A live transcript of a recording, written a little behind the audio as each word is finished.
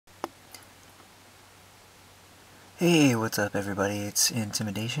Hey, what's up everybody? It's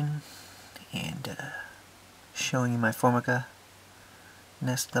Antimidation, and showing you my Formica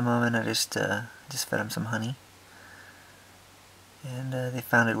nest at the moment. I just fed them some honey, and they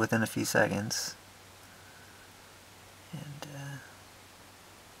found it within a few seconds. And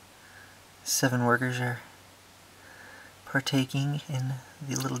 7 workers are partaking in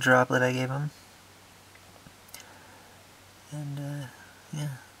the little droplet I gave them. And yeah,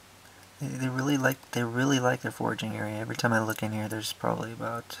 they really like their foraging area. Every time I look in here, there's probably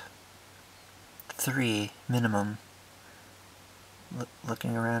about 3 minimum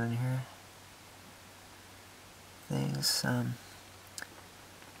looking around in here. Things. Comes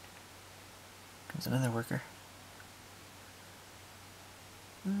another worker.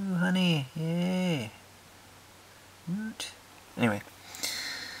 Ooh, honey! Yay! Woot! Anyway,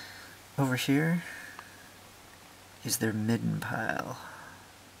 over here is their midden pile.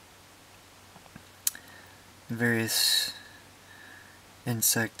 Various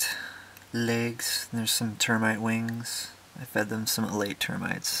insect legs. There's some termite wings. I fed them some elate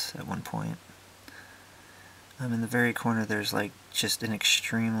termites at one point. In the very corner there's like just an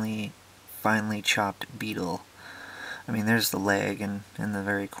extremely finely chopped beetle. I mean, there's the leg, and in the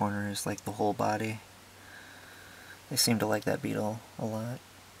very corner is like the whole body. They seem to like that beetle a lot.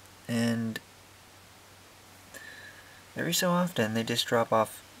 And every so often they just drop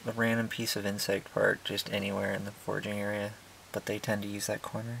off a random piece of insect part just anywhere in the foraging area, but they tend to use that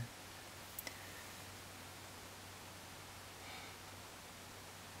corner.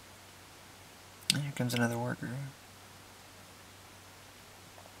 And here comes another worker.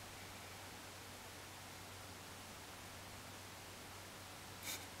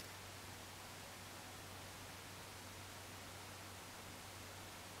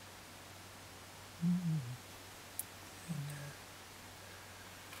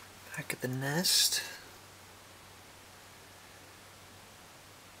 Back at the nest.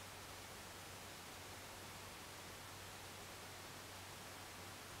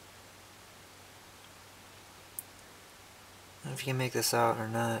 I don't know if you can make this out or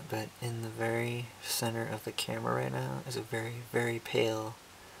not, but in the very center of the camera right now is a very, very pale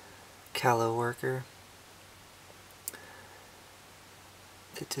callow worker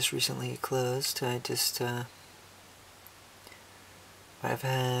that just recently closed. I've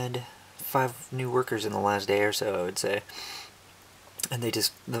had 5 new workers in the last day or so, I would say, and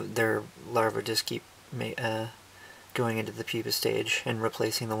their larvae just keep going into the pupa stage and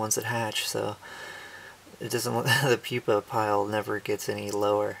replacing the ones that hatch. So it doesn't look, the pupa pile never gets any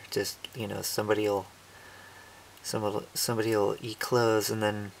lower. Just, you know, somebody'll eclose, and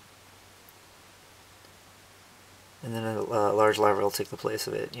then a large larva will take the place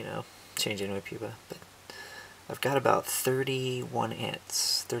of it, you know, change into a pupa. But I've got about 31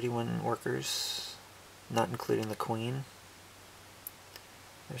 ants, 31 workers, not including the queen.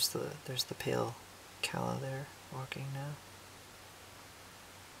 There's the pale callow there walking now.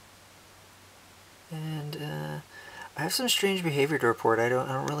 And I have some strange behavior to report. I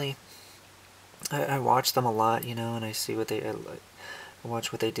don't really. I watch them a lot, you know, and I see what I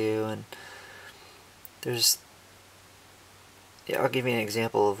watch what they do, and there's. Yeah, I'll give you an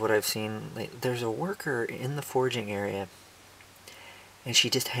example of what I've seen. Like, there's a worker in the foraging area, and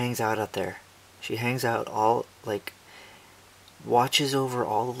she just hangs out up there. She hangs out watches over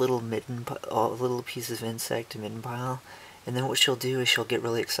all the little pieces of insect midden pile, and then what she'll do is she'll get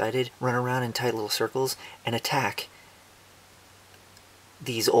really excited, run around in tight little circles, and attack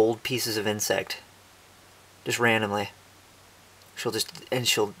these old pieces of insect, just randomly. She'll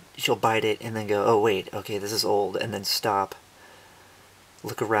bite it and then go, oh wait, okay, this is old, and then stop.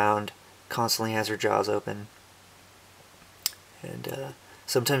 Look around, constantly has her jaws open, and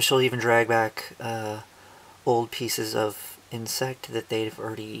sometimes she'll even drag back old pieces of insect that they've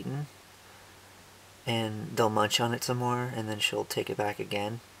already eaten, and they'll munch on it some more, and then she'll take it back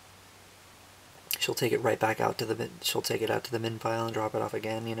again. She'll take it right back out to the min pile and drop it off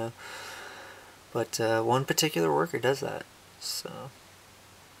again, you know. But one particular worker does that, so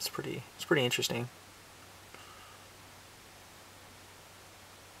it's pretty interesting.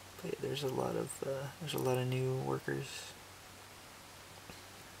 But yeah, there's a lot of new workers.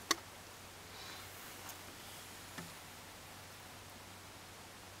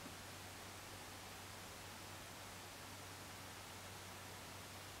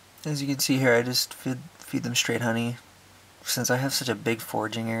 As you can see here, I just feed them straight honey. Since I have such a big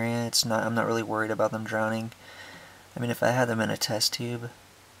foraging area, I'm not really worried about them drowning. I mean, if I had them in a test tube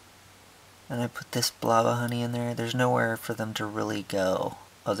and I put this blob of honey in there, there's nowhere for them to really go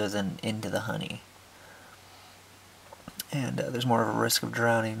other than into the honey. And there's more of a risk of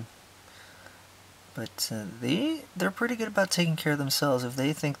drowning. But they're pretty good about taking care of themselves. If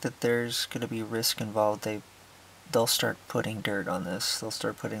they think that there's going to be risk involved, they'll start putting dirt on this. They'll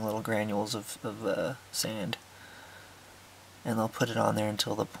start putting little granules of sand. And they'll put it on there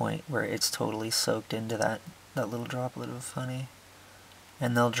until the point where it's totally soaked into that little droplet of honey.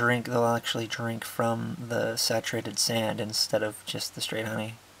 And they'll actually drink from the saturated sand instead of just the straight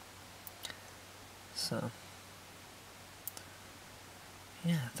honey. So,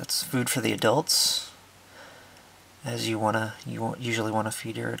 yeah, that's food for the adults. As you usually want to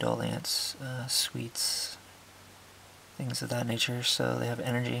feed your adult ants sweets, things of that nature, so they have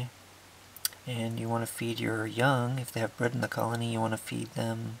energy. And you want to feed your young, if they have brood in the colony, you want to feed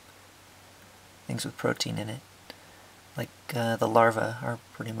them things with protein in it. Like the larvae are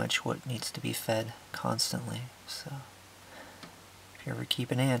pretty much what needs to be fed constantly. So if you're ever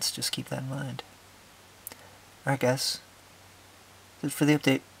keeping ants, just keep that in mind. Alright guys, that's it for the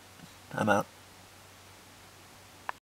update. I'm out.